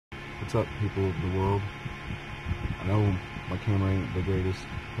What's up, people of the world? I know my camera ain't the greatest,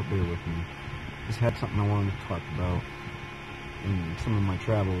 but bear with me. Just had something I wanted to talk about. In some of my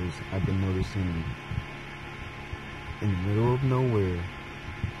travels, I've been noticing in the middle of nowhere,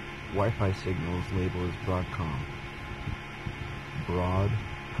 Wi-Fi signals labeled as BROADCOM.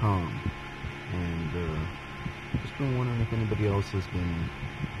 BROADCOM. And just been wondering if anybody else has been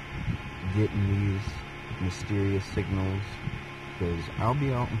getting these mysterious signals, because I'll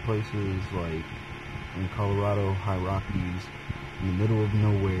be out in places like in Colorado, high Rockies, in the middle of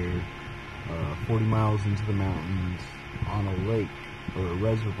nowhere, 40 miles into the mountains, on a lake or a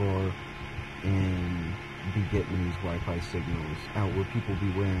reservoir, and be getting these Wi-Fi signals out where people be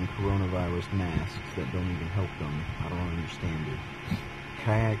wearing coronavirus masks that don't even help them. I don't understand it.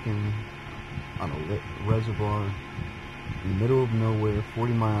 Kayaking on a reservoir in the middle of nowhere,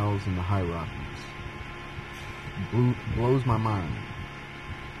 40 miles in the high Rockies. Blows my mind.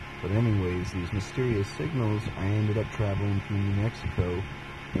 But anyways, these mysterious signals, I ended up traveling through New Mexico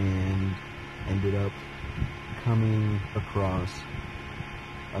and ended up coming across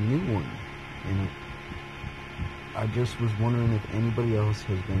a new one. And I just was wondering if anybody else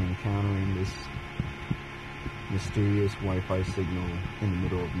has been encountering this mysterious Wi-Fi signal in the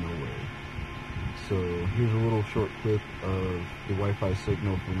middle of nowhere. So here's a little short clip of the Wi-Fi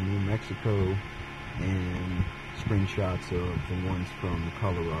signal from New Mexico and screenshots of the ones from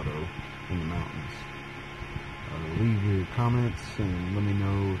Colorado in the mountains. Leave your comments and let me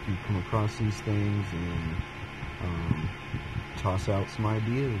know if you come across these things, and toss out some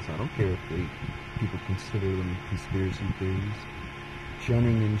ideas. I don't care if people consider them conspiracy theories.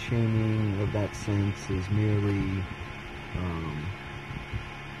 Shunning and shaming of that sense is merely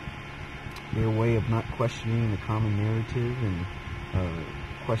their way of not questioning the common narrative and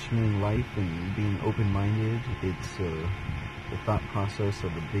questioning life and being open-minded. It's the thought process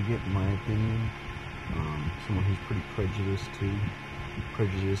of a bigot, in my opinion. Someone who's pretty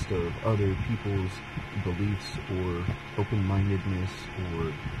prejudiced of other people's beliefs or open-mindedness or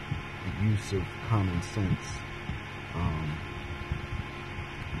the use of common sense.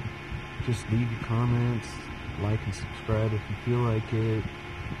 Just leave your comments, like and subscribe if you feel like it.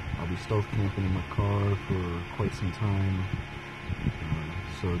 I'll be stealth camping in my car for quite some time.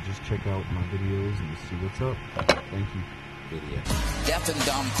 So just check out my videos and see what's up. Thank you. Deaf and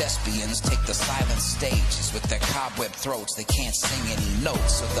dumb thespians take the silent stages with their cobweb throats. They can't sing any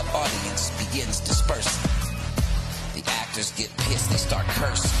notes, so the audience begins dispersing. The actors get pissed, they start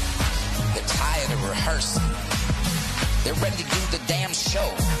cursing. They're tired of rehearsing. They're ready to do the damn show.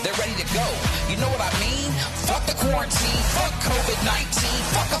 They're ready to go. You know what I mean? Fuck the quarantine. Fuck COVID-19.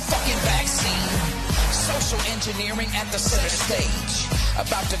 Fuck a fucking vaccine. Social engineering at the center stage.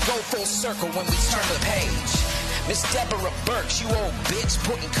 About to go full circle when we turn the page. Miss Deborah Burks, you old bitch,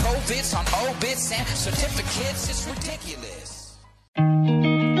 putting COVIDs on obits and certificates. It's ridiculous.